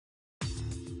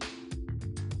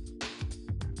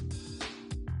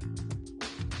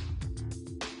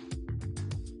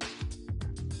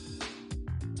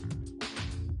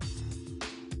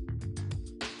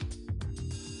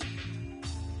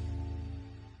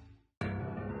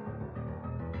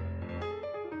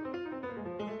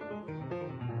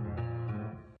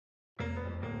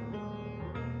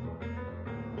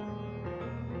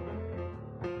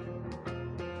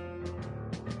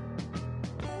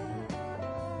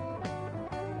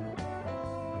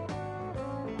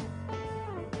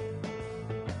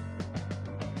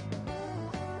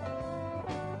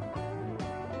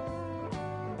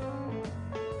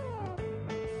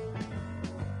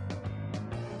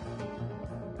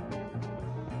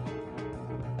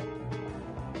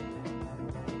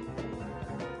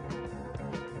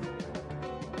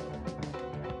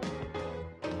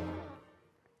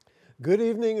Good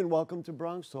evening and welcome to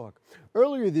Bronx Talk.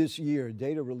 Earlier this year,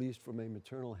 data released from a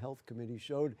maternal health committee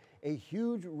showed a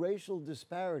huge racial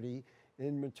disparity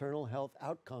in maternal health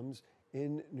outcomes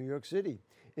in New York City.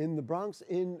 In the Bronx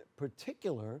in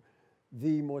particular,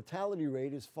 the mortality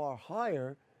rate is far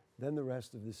higher than the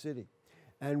rest of the city.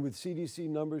 And with CDC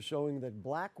numbers showing that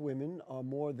black women are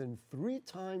more than 3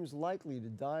 times likely to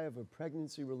die of a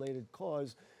pregnancy-related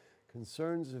cause,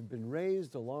 concerns have been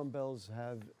raised, alarm bells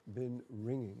have been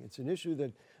ringing. It's an issue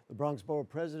that the Bronx Borough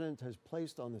President has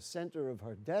placed on the center of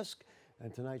her desk,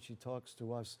 and tonight she talks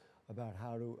to us about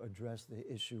how to address the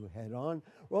issue head on.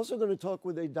 We're also going to talk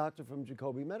with a doctor from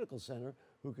Jacobi Medical Center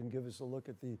who can give us a look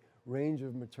at the range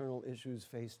of maternal issues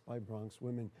faced by Bronx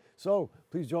women. So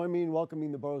please join me in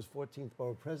welcoming the borough's 14th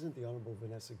Borough President, the Honorable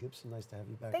Vanessa Gibson. Nice to have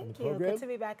you back on the program. Thank you. Good to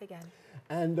be back again.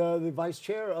 And the Vice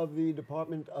Chair of the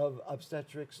Department of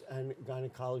Obstetrics and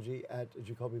Gynecology at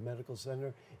Jacobi Medical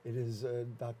Center. It is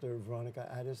Dr. Veronica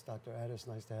Ades. Dr. Ades,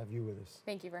 nice to have you with us.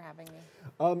 Thank you for having me.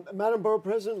 Madam Borough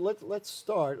President, let's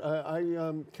start. I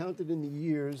counted in the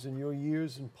years, in your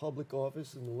years in public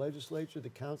office, in the legislature, the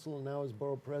council, and now as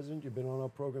Borough President. You've been on our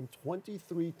program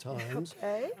 23 times.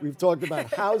 Okay. We've talked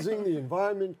about housing, the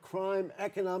environment, crime,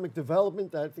 economic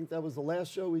development. I think that was the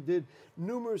last show we did.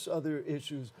 Numerous other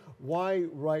issues. Why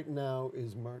right now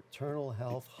is maternal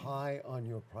health high on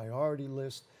your priority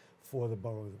list for the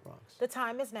Borough of the Bronx? The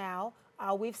time is now.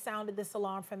 We've sounded this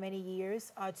alarm for many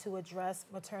years to address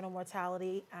maternal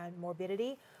mortality and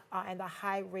morbidity and the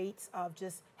high rates of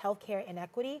just healthcare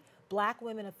inequity. Black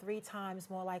women are 3 times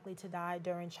more likely to die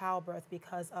during childbirth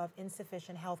because of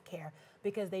insufficient health care,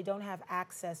 because they don't have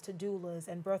access to doulas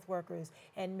and birth workers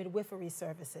and midwifery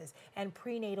services and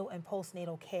prenatal and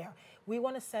postnatal care. We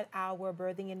want to set our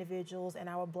birthing individuals and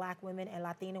our black women and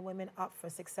Latina women up for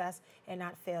success and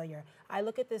not failure. I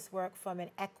look at this work from an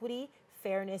equity,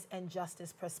 fairness, and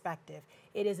justice perspective.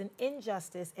 It is an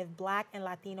injustice if black and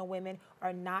Latino women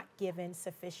are not given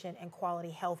sufficient and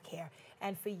quality health care.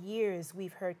 And for years,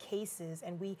 we've heard cases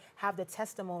and we have the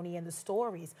testimony and the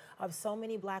stories of so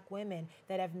many black women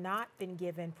that have not been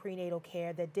given prenatal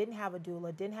care, that didn't have a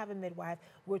doula, didn't have a midwife,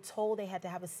 were told they had to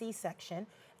have a C-section,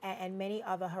 and many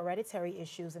other hereditary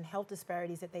issues and health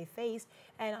disparities that they faced.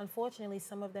 And unfortunately,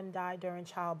 some of them died during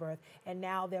childbirth. And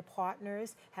now their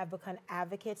partners have become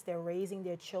advocates. They're raising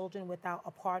their children without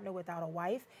a partner, without a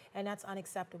wife. And that's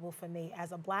unacceptable for me.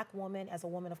 As a black woman, as a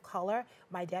woman of color,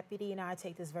 my deputy and I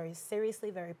take this very seriously,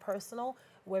 very personal.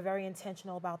 We're very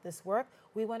intentional about this work.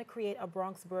 We want to create a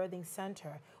Bronx birthing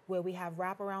center where we have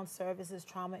wraparound services,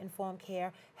 trauma-informed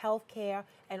care, health care,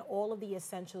 and all of the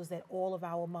essentials that all of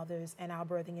our mothers and our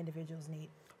birthing individuals need.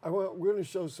 We're going to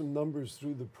show some numbers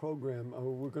through the program.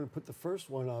 We're going to put the first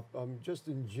one up just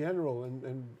in general,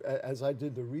 and as I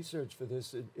did the research for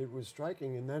this, it was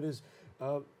striking, and that is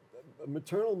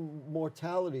maternal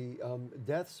mortality,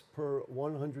 deaths per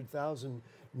 100,000.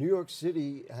 New York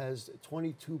City has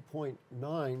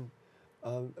 22.9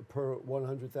 per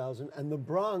 100,000, and the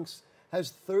Bronx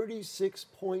has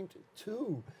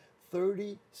 36.2.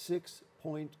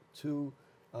 36.2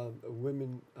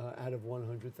 women out of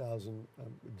 100,000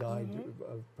 died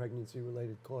of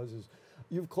pregnancy-related causes.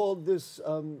 You've called this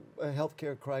a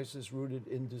healthcare crisis rooted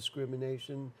in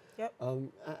discrimination. Yep.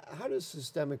 How does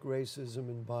systemic racism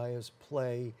and bias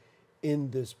play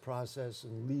in this process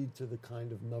and lead to the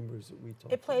kind of numbers that we talk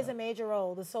about? It plays a major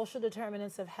role. The social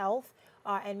determinants of health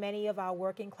and many of our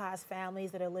working class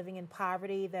families that are living in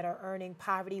poverty, that are earning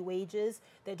poverty wages,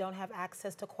 that don't have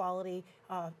access to quality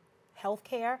health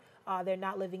care. They're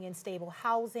not living in stable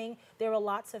housing. There are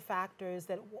lots of factors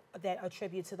that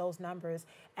attribute to those numbers.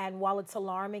 And while it's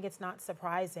alarming, it's not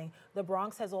surprising. The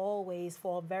Bronx has always,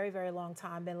 for a very, very long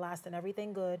time, been last in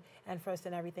everything good and first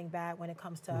in everything bad when it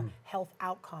comes to health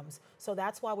outcomes. So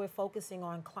that's why we're focusing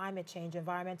on climate change,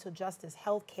 environmental justice,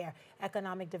 health care,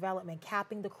 economic development,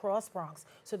 capping the cross Bronx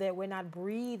so that we're not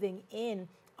breathing in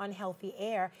unhealthy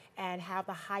air and have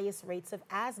the highest rates of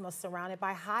asthma surrounded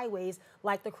by highways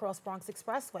like the Cross Bronx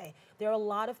Expressway. There are a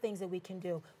lot of things that we can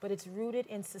do, but it's rooted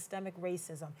in systemic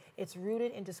racism. It's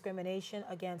rooted in discrimination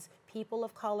against people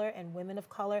of color and women of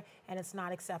color, and it's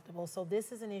not acceptable. So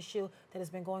this is an issue that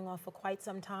has been going on for quite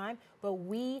some time, but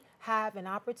we have an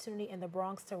opportunity in the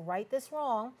Bronx to right this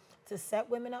wrong, to set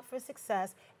women up for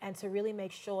success, and to really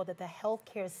make sure that the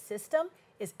healthcare system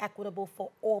is equitable for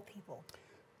all people.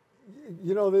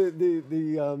 You know,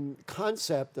 the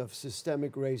concept of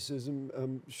systemic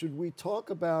racism, should we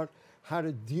talk about how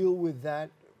to deal with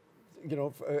that, you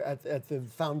know, at the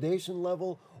foundation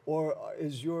level, or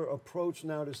is your approach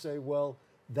now to say, well,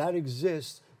 that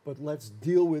exists, but let's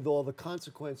deal with all the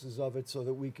consequences of it so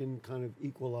that we can kind of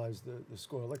equalize the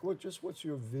score. Like, what's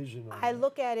your vision on I that?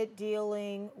 look at it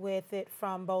dealing with it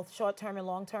from both short-term and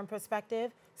long-term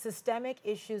perspective. Systemic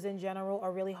issues in general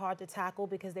are really hard to tackle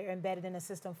because they're embedded in a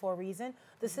system for a reason.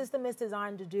 The system is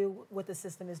designed to do what the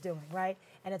system is doing, right?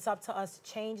 And it's up to us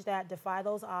to change that, defy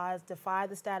those odds, defy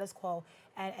the status quo,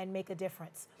 and make a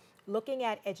difference. Looking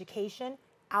at education,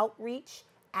 outreach,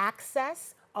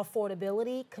 access,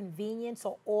 affordability, convenience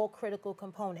are all critical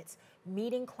components.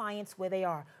 Meeting clients where they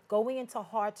are, going into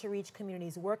hard-to-reach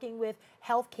communities, working with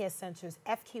healthcare centers,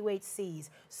 FQHCs,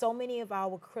 so many of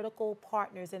our critical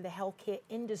partners in the healthcare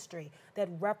industry that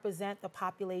represent the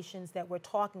populations that we're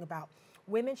talking about.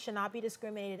 Women should not be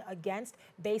discriminated against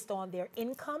based on their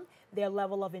income, their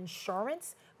level of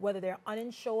insurance, whether they're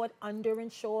uninsured,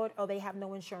 underinsured, or they have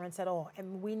no insurance at all.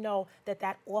 And we know that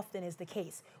that often is the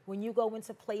case. When you go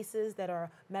into places that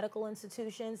are medical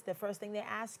institutions, the first thing they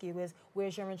ask you is,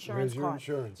 where's your insurance card?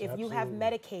 Insurance? If Absolutely. you have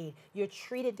Medicaid, you're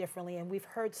treated differently, and we've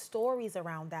heard stories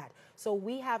around that. So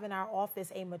we have in our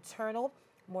office a maternal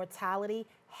mortality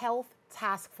health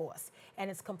task force, and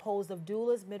it's composed of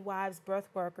doulas, midwives, birth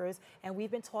workers, and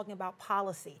we've been talking about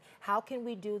policy. How can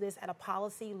we do this at a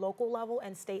policy, local level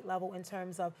and state level, in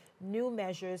terms of new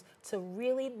measures to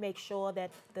really make sure that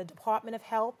the Department of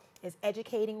Health is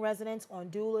educating residents on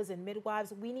doulas and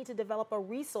midwives? We need to develop a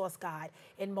resource guide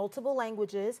in multiple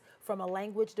languages from a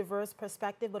language diverse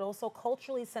perspective, but also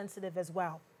culturally sensitive as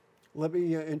well. Let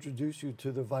me introduce you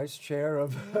to the vice chair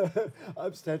of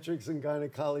obstetrics and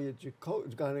gynecology at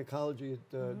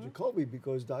Jacobi,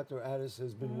 because Dr. Ades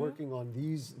has been working on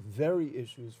these very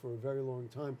issues for a very long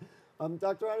time.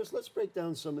 Dr. Ades, let's break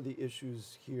down some of the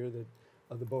issues here that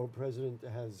the borough president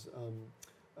has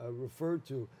referred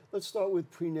to. Let's start with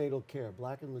prenatal care.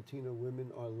 Black and Latino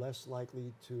women are less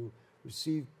likely to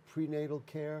receive prenatal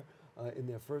care in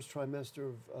their first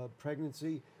trimester of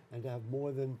pregnancy, and to have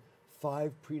more than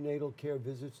 5 prenatal care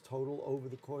visits total over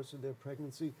the course of their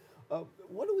pregnancy.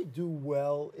 What do we do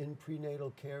well in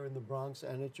prenatal care in the Bronx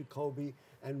and at Jacobi?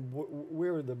 And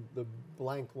where are the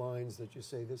blank lines that you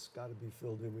say this got to be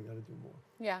filled in, we got to do more?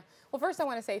 Yeah. Well, first I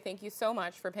want to say thank you so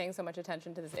much for paying so much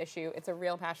attention to this issue. It's a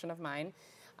real passion of mine.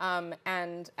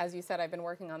 And as you said, I've been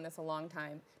working on this a long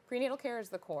time. Prenatal care is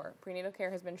the core. Prenatal care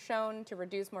has been shown to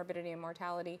reduce morbidity and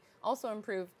mortality, also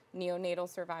improve neonatal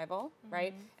survival,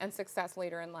 right, and success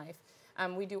later in life.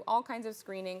 We do all kinds of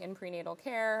screening in prenatal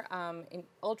care, in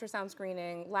ultrasound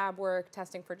screening, lab work,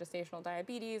 testing for gestational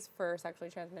diabetes, for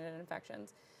sexually transmitted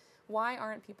infections. Why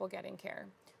aren't people getting care?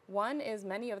 One is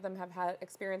many of them have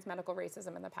experienced medical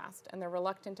racism in the past, and they're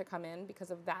reluctant to come in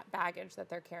because of that baggage that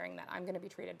they're carrying, that I'm going to be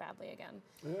treated badly again.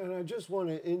 And I just want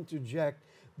to interject,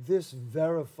 this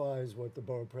verifies what the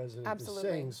borough president Absolutely.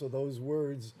 is saying. So those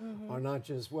words are not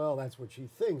just, well, that's what she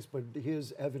thinks, but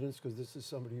here's evidence, because this is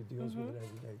somebody who deals with it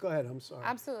every day. Go ahead, I'm sorry.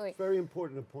 Absolutely. It's very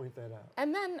important to point that out.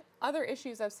 And then other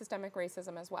issues of systemic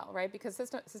racism as well, right? Because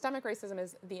systemic racism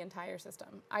is the entire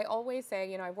system. I always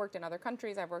say, you know, I've worked in other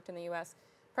countries, I've worked in the US,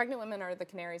 pregnant women are the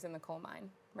canaries in the coal mine,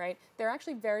 right? They're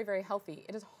actually very, very healthy.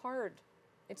 It is hard.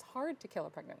 It's hard to kill a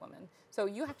pregnant woman. So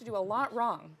you have to do a lot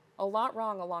wrong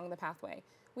along the pathway.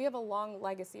 We have a long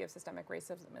legacy of systemic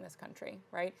racism in this country,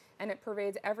 right? And it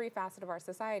pervades every facet of our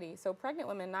society. So pregnant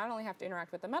women not only have to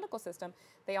interact with the medical system,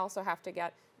 they also have to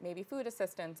get maybe food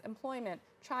assistance, employment,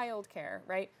 childcare,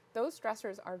 right? Those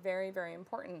stressors are very, very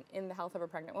important in the health of a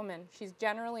pregnant woman. She's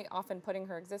generally often putting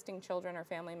her existing children or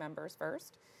family members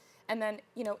first. And then,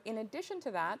 you know, in addition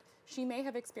to that, she may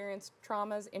have experienced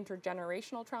traumas,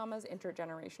 intergenerational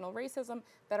racism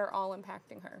that are all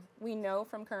impacting her. We know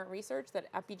from current research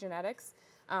that epigenetics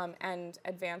and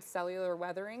advanced cellular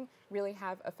weathering really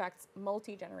have effects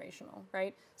multi-generational,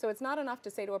 right? So it's not enough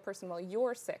to say to a person, well,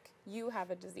 you're sick, you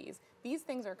have a disease. These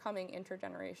things are coming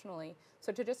intergenerationally.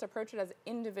 So to just approach it as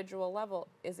individual level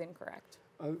is incorrect.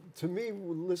 To me,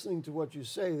 listening to what you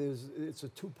say, it's a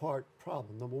two-part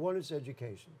problem. Number one is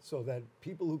education, so that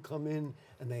people who come in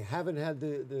and they haven't had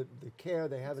the care,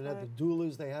 they haven't had the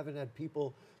doulas, they haven't had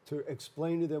people to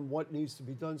explain to them what needs to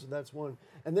be done, so that's one.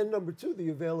 And then number two, the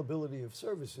availability of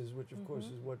services, which of course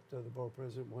is what the borough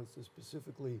president wants to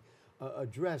specifically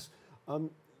address.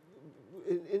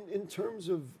 In terms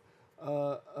of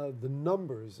the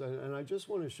numbers, and I just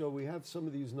want to show, we have some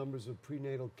of these numbers of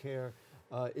prenatal care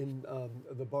in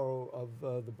the borough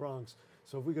of the Bronx.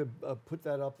 So if we could put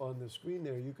that up on the screen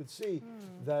there, you could see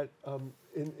that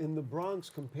in the Bronx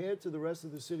compared to the rest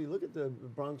of the city, look at the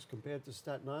Bronx compared to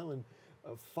Staten Island,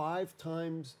 5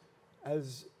 times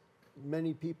as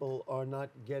many people are not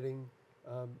getting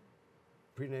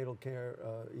prenatal care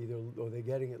either, or they're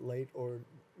getting it late or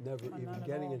never even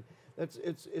getting it.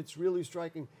 It's really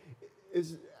striking.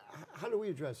 How do we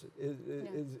address it?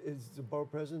 Is the borough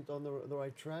president on the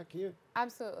right track here?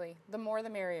 Absolutely. The more the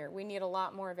merrier. We need a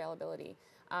lot more availability.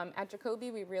 At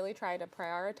Jacobi, we really try to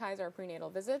prioritize our prenatal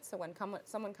visits. So when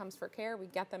someone comes for care, we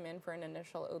get them in for an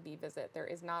initial OB visit. There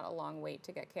is not a long wait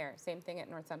to get care. Same thing at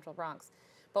North Central Bronx.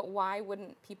 But why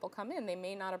wouldn't people come in? They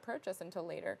may not approach us until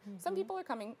later. Some people are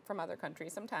coming from other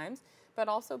countries sometimes, but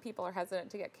also people are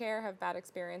hesitant to get care, have bad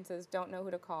experiences, don't know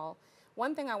who to call.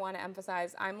 One thing I want to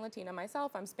emphasize, I'm Latina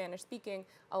myself, I'm Spanish speaking.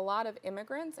 A lot of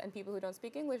immigrants and people who don't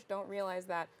speak English don't realize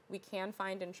that we can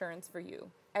find insurance for you.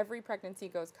 Every pregnancy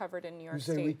goes covered in New York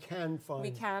State. You say we can find?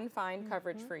 We can find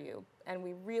coverage for you. And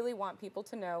we really want people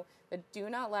to know that do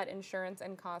not let insurance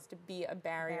and cost be a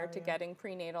barrier to getting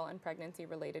prenatal and pregnancy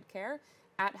related care.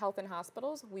 At health and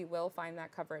hospitals, we will find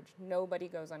that coverage. Nobody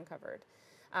goes uncovered.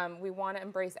 We want to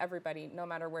embrace everybody, no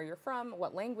matter where you're from,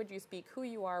 what language you speak, who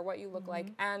you are, what you look like,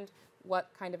 and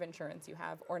what kind of insurance you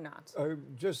have or not.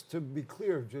 Just to be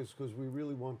clear, just because we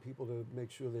really want people to make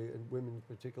sure and women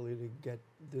particularly, to get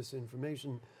this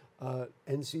information,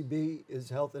 NCB is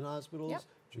health and hospitals,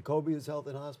 Jacobi is health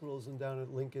and hospitals, and down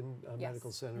at Lincoln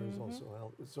Medical Center is also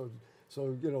health.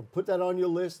 So you know, put that on your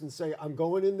list and say, I'm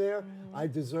going in there. I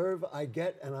deserve, I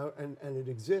get, and it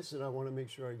exists, and I want to make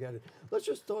sure I get it. Let's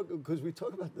just talk, because we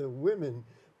talk about the women,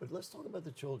 but let's talk about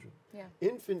the children.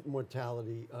 Infant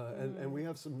mortality, and we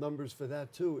have some numbers for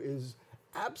that too, is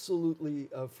absolutely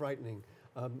frightening.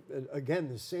 Again,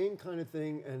 the same kind of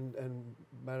thing, and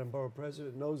Madam Borough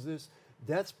President knows this.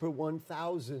 Deaths per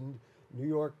 1,000. New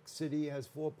York City has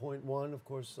 4.1. Of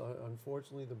course,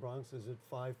 unfortunately, the Bronx is at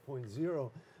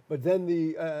 5.0. But then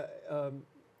the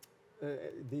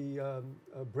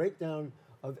breakdown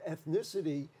of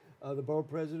ethnicity, the borough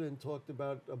president talked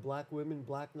about black women,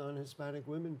 black non-Hispanic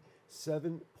women,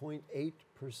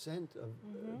 7.8% of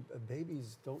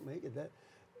babies don't make it.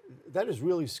 That is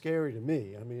really scary to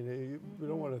me. I mean, we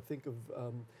don't want to think of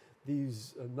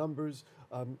these numbers.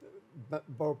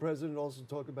 Borough president also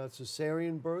talked about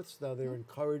cesarean births. Now they're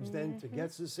encouraged then to get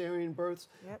cesarean births,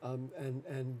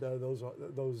 and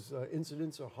those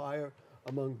incidents are higher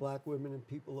among black women and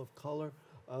people of color.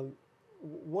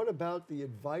 What about the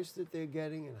advice that they're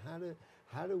getting, and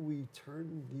how do we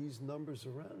turn these numbers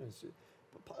around?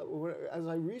 As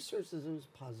I researched this, it was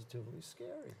positively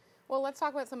scary. Well, let's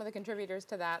talk about some of the contributors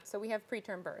to that. So we have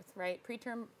preterm birth, right?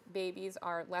 Preterm babies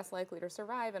are less likely to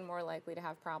survive and more likely to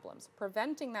have problems.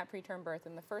 Preventing that preterm birth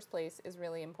in the first place is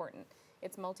really important.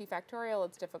 It's multifactorial,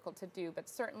 it's difficult to do, but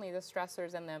certainly the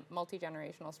stressors and the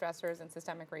multi-generational stressors and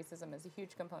systemic racism is a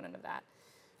huge component of that.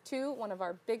 Two, one of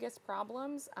our biggest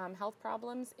problems, health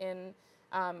problems in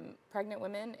pregnant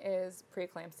women is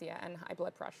preeclampsia and high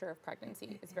blood pressure of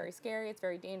pregnancy. It's very scary, it's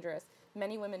very dangerous.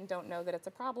 Many women don't know that it's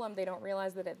a problem. They don't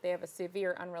realize that they have a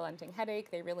severe unrelenting headache.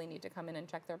 They really need to come in and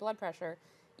check their blood pressure,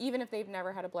 even if they've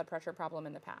never had a blood pressure problem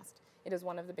in the past. It is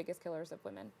one of the biggest killers of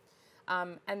women.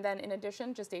 And then in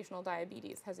addition, gestational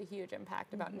diabetes has a huge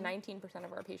impact. About 19%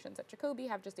 of our patients at Jacobi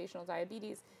have gestational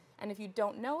diabetes. And if you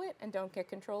don't know it and don't get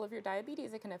control of your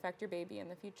diabetes, it can affect your baby in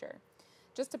the future.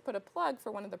 Just to put a plug for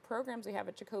one of the programs we have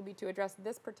at Jacobi to address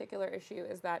this particular issue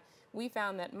is that we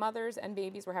found that mothers and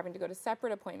babies were having to go to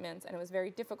separate appointments, and it was very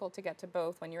difficult to get to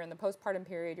both. When you're in the postpartum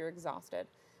period, you're exhausted.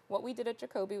 What we did at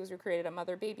Jacobi was we created a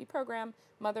mother-baby program.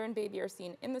 Mother and baby are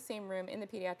seen in the same room in the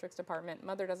pediatrics department.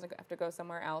 Mother doesn't have to go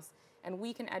somewhere else, and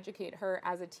we can educate her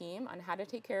as a team on how to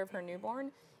take care of her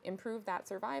newborn, improve that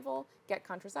survival, get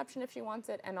contraception if she wants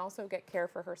it, and also get care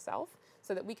for herself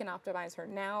so that we can optimize her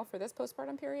now for this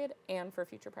postpartum period and for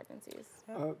future pregnancies.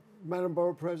 Madam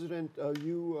Borough President,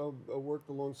 you worked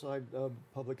alongside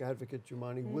public advocate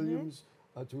Jacobi Williams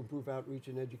to improve outreach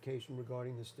and education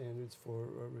regarding the standards for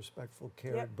respectful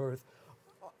care at birth.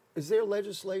 Is there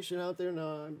legislation out there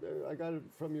now? I got it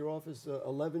from your office,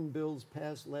 11 bills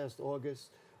passed last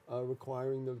August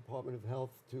requiring the Department of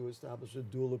Health to establish a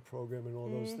doula program and all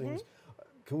those things.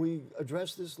 Can we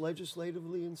address this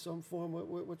legislatively in some form?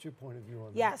 What's your point of view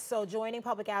on that? Yes, so joining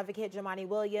public advocate Jacobi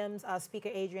Williams, Speaker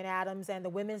Adrian Adams, and the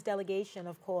women's delegation,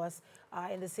 of course,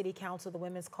 in the City Council, the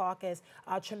Women's Caucus,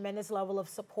 a tremendous level of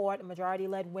support,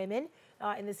 majority-led women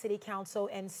in the City Council,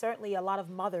 and certainly a lot of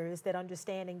mothers that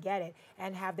understand and get it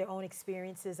and have their own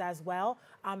experiences as well.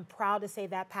 I'm proud to say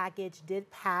that package did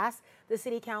pass the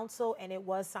City Council, and it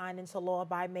was signed into law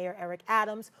by Mayor Eric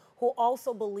Adams, who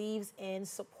also believes in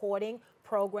supporting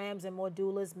programs and more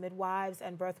doulas, midwives,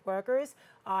 and birth workers.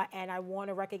 And I want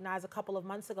to recognize a couple of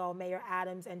months ago, Mayor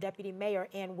Adams and Deputy Mayor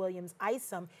Ann Williams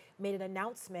Isom made an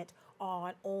announcement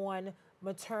on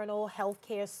maternal health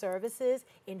care services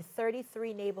in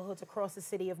 33 neighborhoods across the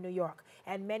city of New York.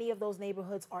 And many of those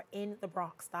neighborhoods are in the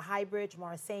Bronx, the Highbridge,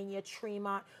 Marsenia,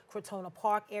 Tremont, Crotona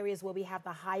Park areas where we have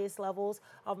the highest levels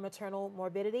of maternal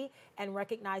morbidity, and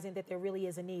recognizing that there really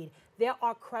is a need. There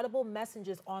are credible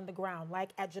messengers on the ground,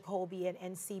 like at Jacobi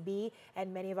and NCB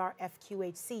and many of our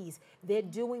FQHCs. They're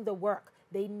doing the work.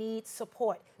 They need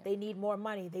support. They need more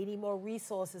money. They need more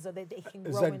resources so that they can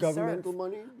grow and serve. Is that governmental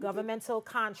money? Governmental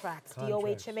contracts,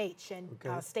 DOHMH and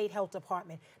State Health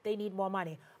Department. They need more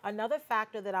money. Another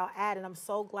factor that I'll add, and I'm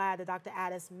so glad that Dr.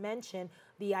 Ades mentioned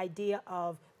the idea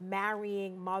of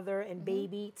marrying mother and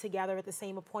baby together at the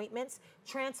same appointments.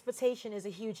 Transportation is a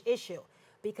huge issue.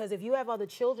 Because if you have other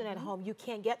children at home, you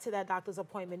can't get to that doctor's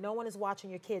appointment. No one is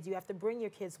watching your kids. You have to bring your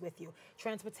kids with you.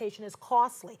 Transportation is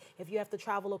costly. If you have to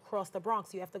travel across the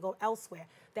Bronx, you have to go elsewhere.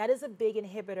 That is a big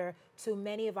inhibitor to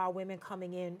many of our women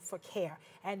coming in for care.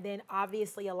 And then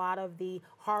obviously a lot of the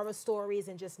horror stories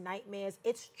and just nightmares.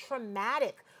 It's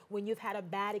traumatic when you've had a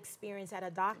bad experience at a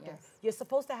doctor. Yes. You're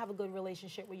supposed to have a good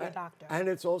relationship with your doctor. And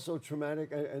it's also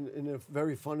traumatic and in a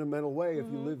very fundamental way.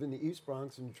 If you live in the East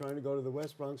Bronx and you're trying to go to the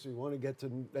West Bronx, you want to get to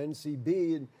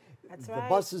NCB and the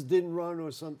buses didn't run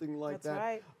or something like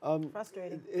that. That's right.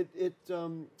 Frustrating. It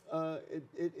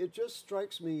just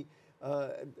strikes me,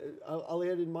 I'll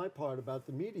add in my part about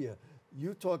the media.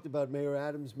 You talked about Mayor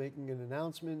Adams making an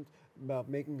announcement, about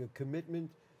making a commitment.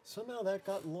 Somehow that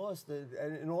got lost.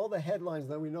 And in all the headlines,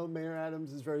 now we know Mayor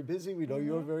Adams is very busy. We know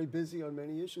you're very busy on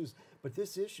many issues. But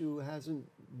this issue hasn't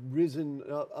risen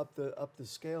up the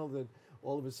scale that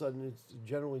all of a sudden it's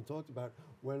generally talked about,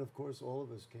 when, of course, all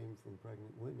of us came from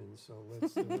pregnant women. So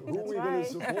let's, who are we going to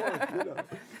support? You know?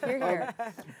 You're here.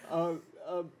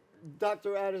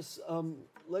 Dr. Ades,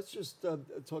 let's just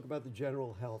talk about the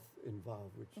general health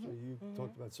involved, which you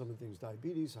talked about some of the things: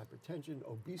 diabetes, hypertension,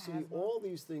 obesity. All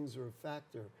these things are a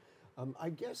factor. I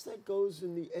guess that goes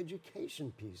in the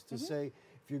education piece to say,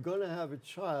 if you're going to have a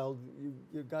child, you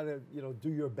got to do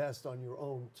your best on your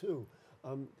own too.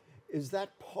 Is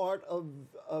that part of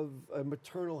a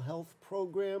maternal health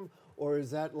program, or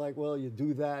is that like, well, you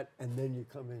do that and then you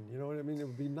come in? You know what I mean? It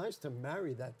would be nice to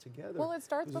marry that together. Well, it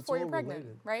starts before you're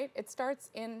pregnant, right? It starts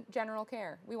in general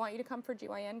care. We want you to come for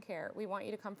GYN care. We want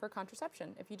you to come for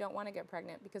contraception if you don't want to get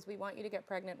pregnant, because we want you to get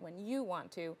pregnant when you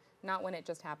want to, not when it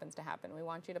just happens to happen. We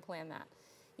want you to plan that.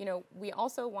 We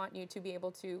also want you to be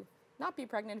able to not be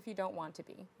pregnant if you don't want to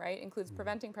be, right? Includes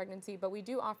preventing pregnancy, but we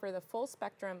do offer the full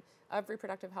spectrum of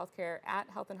reproductive health care at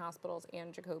health and hospitals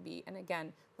and Jacobi, and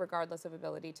again, regardless of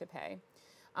ability to pay.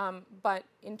 But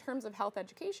in terms of health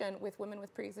education, with women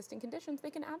with pre-existing conditions,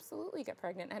 they can absolutely get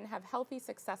pregnant and have healthy,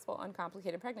 successful,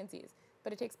 uncomplicated pregnancies,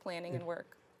 but it takes planning and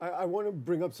work. I want to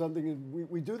bring up something, and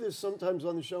we do this sometimes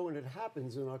on the show, and it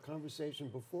happens in our conversation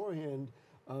beforehand.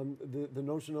 The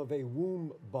notion of a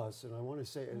womb bus, and I want to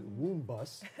say a womb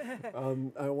bus.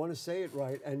 I want to say it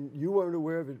right, and you weren't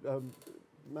aware of it.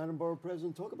 Madam Borough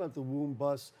President, talk about the womb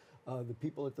bus, the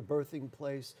people at the birthing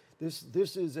place.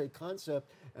 This is a concept,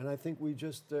 and I think we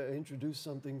just introduced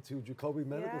something to Jacobi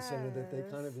Medical Center that they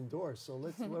kind of endorse. So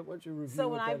let's why don't you review. So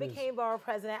when I became Borough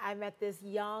President, I met this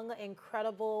young,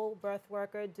 incredible birth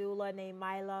worker doula named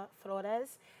Myla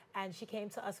Flores. And she came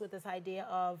to us with this idea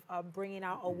of bringing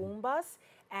out a womb bus.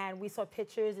 And we saw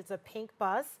pictures. It's a pink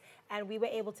bus. And we were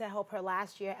able to help her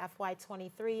last year,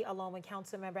 FY23, along with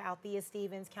Councilmember Althea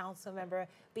Stevens, Councilmember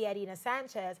Beatina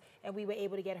Sanchez. And we were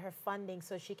able to get her funding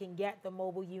so she can get the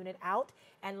mobile unit out.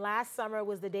 And last summer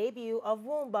was the debut of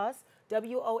Womb Bus,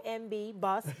 W-O-M-B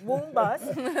bus, Womb Bus.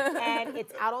 And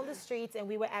it's out on the streets. And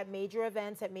we were at major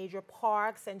events, at major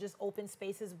parks, and just open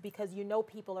spaces, because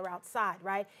people are outside,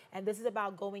 right? And this is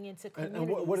about going into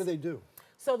communities. And what do they do?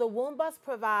 So the Womb Bus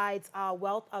provides a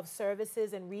wealth of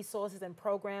services and resources and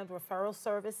programs, referral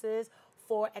services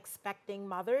for expecting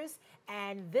mothers.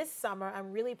 And this summer,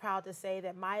 I'm really proud to say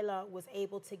that Myla was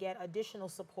able to get additional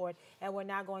support, and we're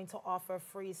now going to offer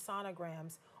free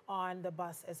sonograms on the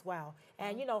bus as well.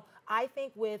 And, I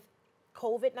think with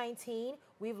COVID-19,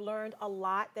 we've learned a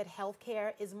lot that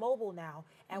healthcare is mobile now,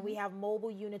 and we have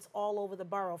mobile units all over the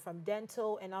borough, from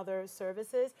dental and other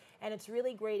services. And it's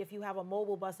really great if you have a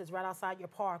mobile bus that's right outside your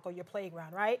park or your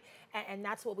playground, right? And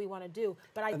that's what we want to do.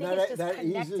 But I think it's just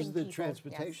connecting people. That eases the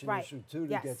transportation issue too,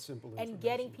 to get simple information. And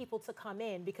getting people to come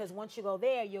in, because once you go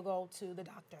there, you'll go to the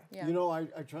doctor. Yeah.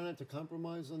 I try not to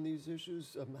compromise on these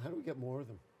issues. How do we get more of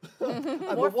them?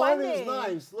 More the one funding. is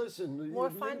nice. Listen, More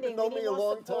you've funding. known me a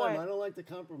long support. time. I don't like to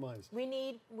compromise. We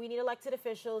need elected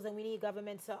officials, and we need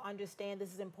government to understand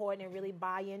this is important and really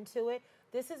buy into it.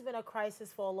 this has been a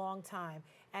crisis for a long time.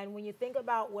 And when you think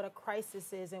about what a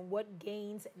crisis is and what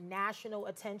gains national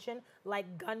attention,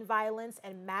 like gun violence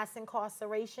and mass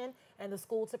incarceration and the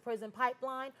school to prison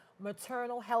pipeline,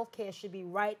 maternal health care should be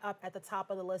right up at the top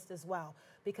of the list as well.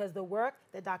 Because the work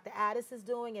that Dr. Ades is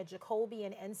doing at Jacobi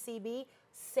and NCB,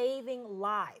 saving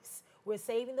lives. We're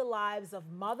saving the lives of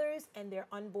mothers and their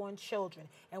unborn children,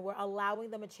 and we're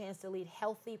allowing them a chance to lead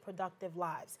healthy, productive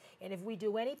lives. And if we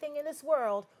do anything in this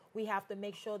world, we have to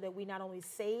make sure that we not only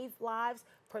save lives,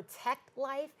 protect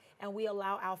life, and we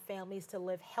allow our families to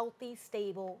live healthy,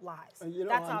 stable lives.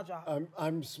 That's our job.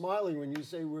 I'm smiling when you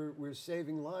say we're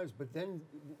saving lives, but then,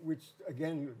 which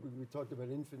again, we talked about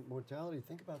infant mortality.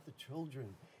 Think about the children.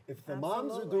 If the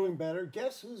moms are doing better,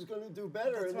 guess who's going to do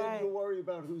better? That's and right. then you worry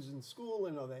about who's in school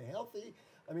and are they healthy.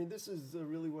 I mean, this is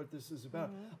really what this is about.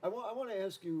 I want to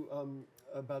ask you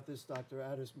about this, Dr.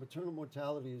 Ades. Maternal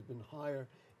mortality has been higher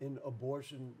in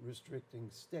abortion-restricting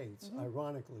states,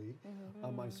 ironically,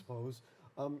 I suppose.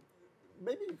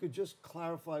 Maybe you could just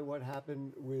clarify what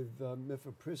happened with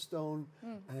mifepristone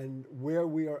and where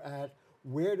we are at.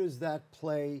 Where does that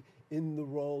play in the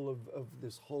role of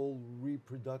this whole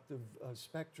reproductive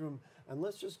spectrum? And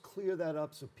let's just clear that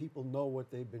up so people know what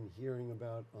they've been hearing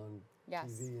about on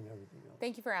TV and everything else.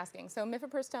 Thank you for asking. So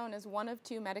mifepristone is one of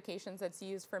 2 medications that's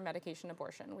used for medication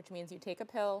abortion, which means you take a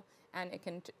pill and it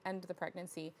can end the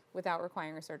pregnancy without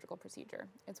requiring a surgical procedure.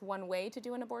 It's one way to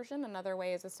do an abortion. Another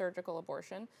way is a surgical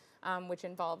abortion, which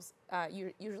involves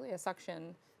usually a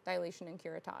suction, dilation, and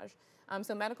curettage.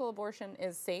 So medical abortion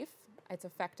is safe. It's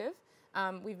effective.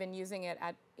 We've been using it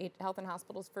at health and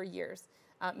hospitals for years.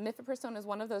 Mifepristone is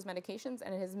one of those medications,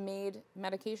 and it has made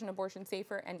medication abortion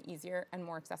safer and easier and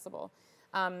more accessible.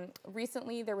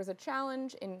 Recently, there was a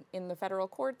challenge in the federal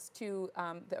courts to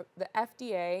the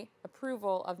FDA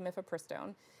approval of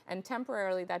mifepristone, and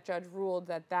temporarily that judge ruled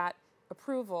that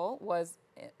approval was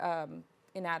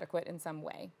inadequate in some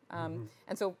way. And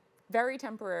so very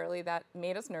temporarily, that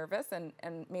made us nervous and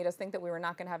made us think that we were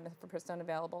not going to have mifepristone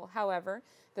available. However,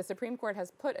 the Supreme Court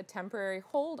has put a temporary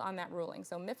hold on that ruling.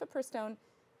 So mifepristone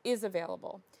is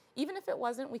available. Even if it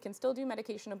wasn't, we can still do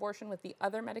medication abortion with the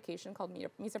other medication called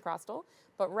misoprostol.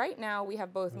 But right now, we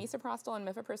have both misoprostol and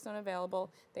mifepristone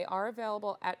available. They are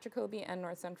available at Jacobi and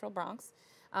North Central Bronx.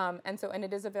 And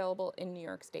it is available in New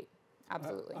York State.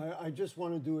 Absolutely. I just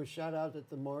want to do a shout out at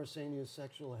the Morrisania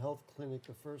Sexual Health Clinic,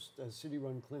 the first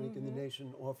city-run clinic in the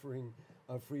nation offering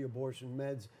free abortion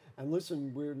meds. And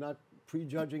listen, we're not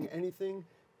prejudging anything.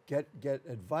 Get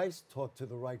advice, talk to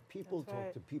the right people,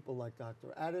 talk to people like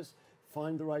Dr. Ades,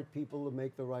 find the right people to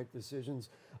make the right decisions.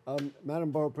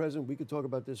 Madam Borough President, we could talk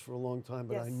about this for a long time,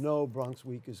 but I know Bronx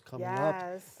Week is coming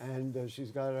up, and she's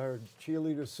got her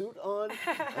cheerleader suit on,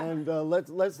 and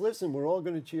let's listen. We're all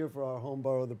going to cheer for our home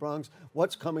borough, the Bronx.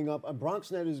 What's coming up?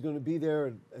 BronxNet is going to be there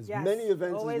at as many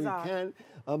events as we can,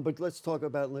 but let's talk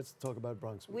about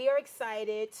Bronx Week. We are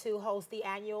excited to host the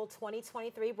annual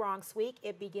 2023 Bronx Week.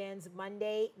 It begins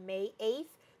Monday, May 8th.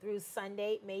 Through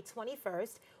Sunday, May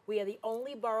 21st. We are the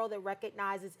only borough that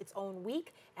recognizes its own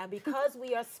week, and because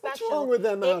we are special, what's wrong with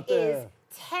them out there? It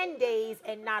is 10 days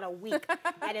and not a week,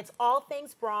 and it's all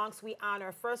things Bronx. We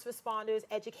honor first responders,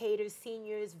 educators,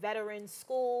 seniors, veterans,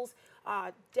 schools,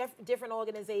 different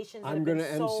organizations. I'm going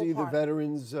to MC the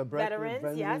Veterans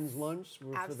Lunch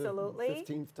for the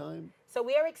 15th time. So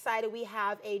we are excited. We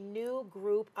have a new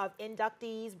group of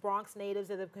inductees, Bronx natives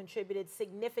that have contributed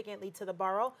significantly to the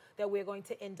borough that we're going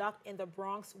to induct in the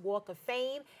Bronx Walk of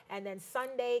Fame. And then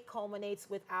Sunday culminates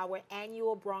with our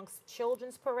annual Bronx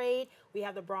Children's Parade. We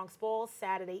have the Bronx Ball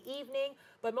Saturday evening.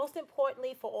 But most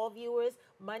importantly for all viewers,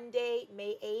 Monday,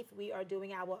 May 8th, we are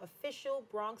doing our official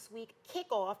Bronx Week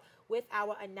kickoff with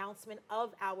our announcement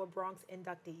of our Bronx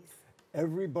inductees.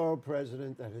 Every borough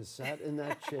president that has sat in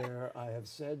that chair, I have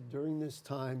said during this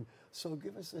time, so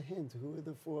give us a hint, who are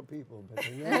the 4 people? But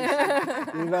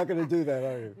you're not going to do that,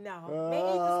 are you? No, May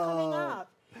 8th is coming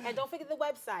up. And don't forget the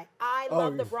website,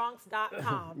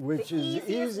 ilovethebronx.com. Which is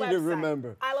easy to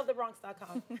remember.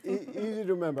 ilovethebronx.com. Easy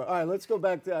to remember. All right, let's go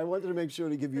back to, I wanted to make sure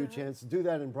to give you a chance to do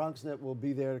that, and BronxNet will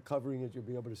be there covering it. You'll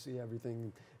be able to see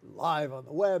everything live on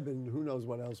the web, and who knows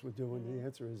what else we're doing. The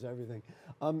answer is everything.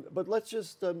 But let's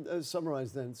just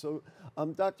summarize then. So,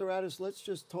 Dr. Ades, let's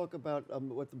just talk about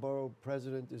what the borough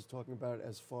president is talking about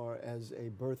as far as a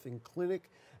birthing clinic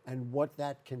and what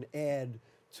that can add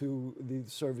to the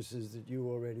services that you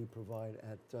already provide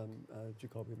at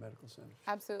Jacobi Medical Center.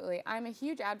 Absolutely. I'm a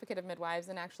huge advocate of midwives,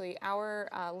 and actually our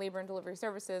labor and delivery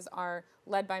services are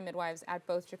led by midwives at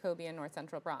both Jacobi and North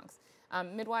Central Bronx.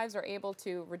 Midwives are able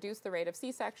to reduce the rate of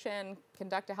C-section,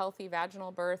 conduct a healthy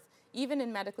vaginal birth even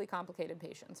in medically complicated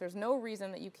patients. There's no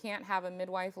reason that you can't have a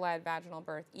midwife-led vaginal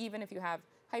birth, even if you have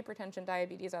hypertension,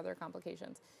 diabetes, other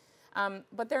complications.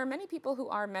 But there are many people who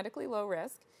are medically low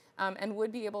risk and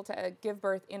would be able to give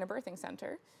birth in a birthing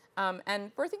center.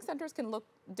 And birthing centers can look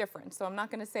different, so I'm not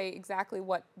going to say exactly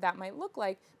what that might look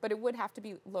like, but it would have to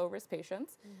be low-risk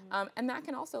patients. And that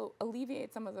can also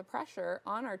alleviate some of the pressure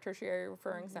on our tertiary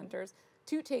referring centers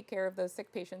to take care of those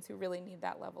sick patients who really need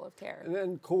that level of care. And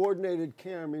then coordinated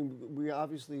care. I mean, we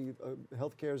obviously,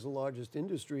 healthcare is the largest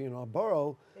industry in our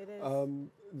borough. It is.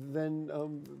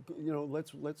 You know,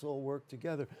 let's all work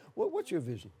together. What's your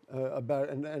vision about?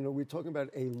 And are we talking about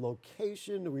a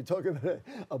location? Are we talking about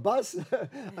a bus?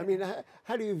 I mean,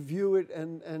 how do you view it?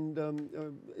 And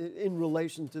in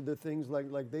relation to the things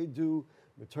like they do.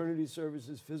 Maternity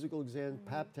services, physical exams,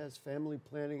 pap tests, family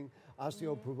planning,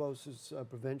 osteoporosis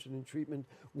prevention and treatment.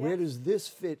 Where does this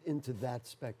fit into that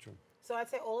spectrum? So I'd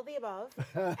say all of the above.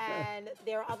 And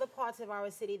there are other parts of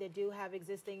our city that do have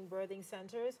existing birthing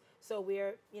centers. So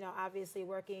we're, obviously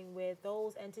working with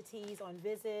those entities on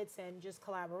visits and just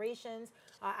collaborations.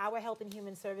 Our Health and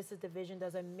Human Services Division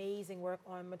does amazing work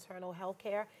on maternal health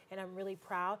care, and I'm really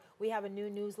proud. We have a new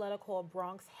newsletter called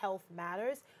Bronx Health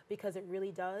Matters, because it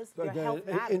really does. Your health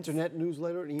matters. Internet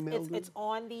newsletter, email? It's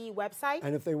on the website.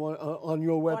 And if they want, on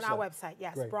your website? On our website,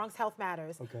 yes. Great. Bronx Health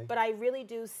Matters. Okay. But I really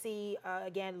do see,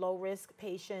 again, low-risk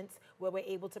patients where we're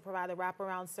able to provide the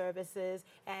wraparound services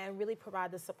and really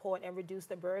provide the support and reduce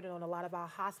the burden on a lot of our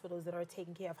hospitals that are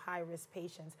taking care of high-risk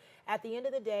patients. At the end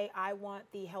of the day, I want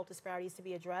the health disparities to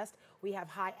be addressed. We have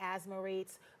high asthma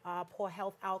rates, poor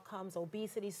health outcomes,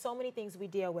 obesity, so many things we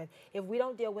deal with. If we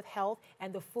don't deal with health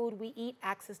and the food we eat,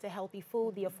 access to healthy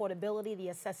food, the affordability, the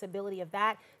accessibility of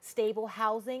that, stable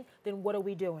housing, then what are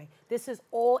we doing? This is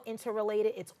all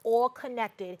interrelated, it's all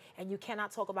connected, and you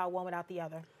cannot talk about one without the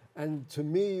other. And to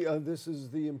me, this is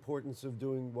the importance of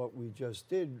doing what we just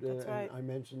did. That's right. And I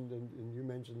mentioned, and you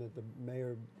mentioned that the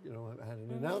mayor, had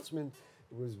an announcement.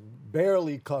 It was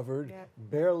barely covered,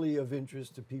 barely of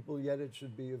interest to people, yet it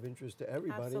should be of interest to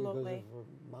everybody. Absolutely. Because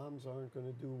if moms aren't going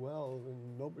to do well, then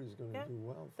nobody's going to do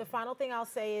well. The final thing I'll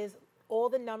say is, all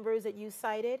the numbers that you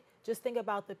cited, just think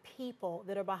about the people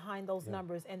that are behind those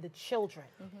numbers and the children.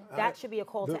 That should be a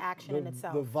call to action in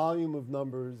itself. The volume of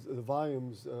numbers, the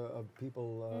volumes of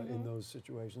people in those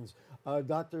situations.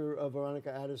 Dr.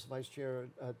 Veronica Ades, Vice Chair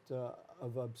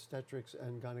of Obstetrics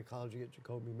and Gynecology at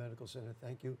Jacobi Medical Center.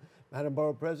 Thank you. Madam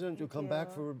Borough President, you'll come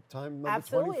back for time number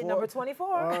 24? Absolutely, number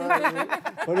 24.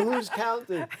 But who's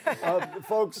counting?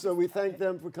 Folks, we thank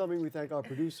them for coming. We thank our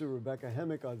producer, Rebecca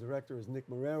Hemmick. Our director is Nick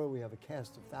Marrero. We have a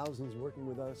cast of thousands working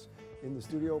with us in the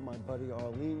studio. My buddy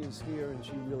Arlene is here, and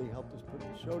she really helped us put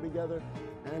the show together.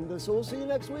 And so we'll see you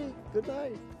next week. Good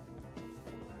night.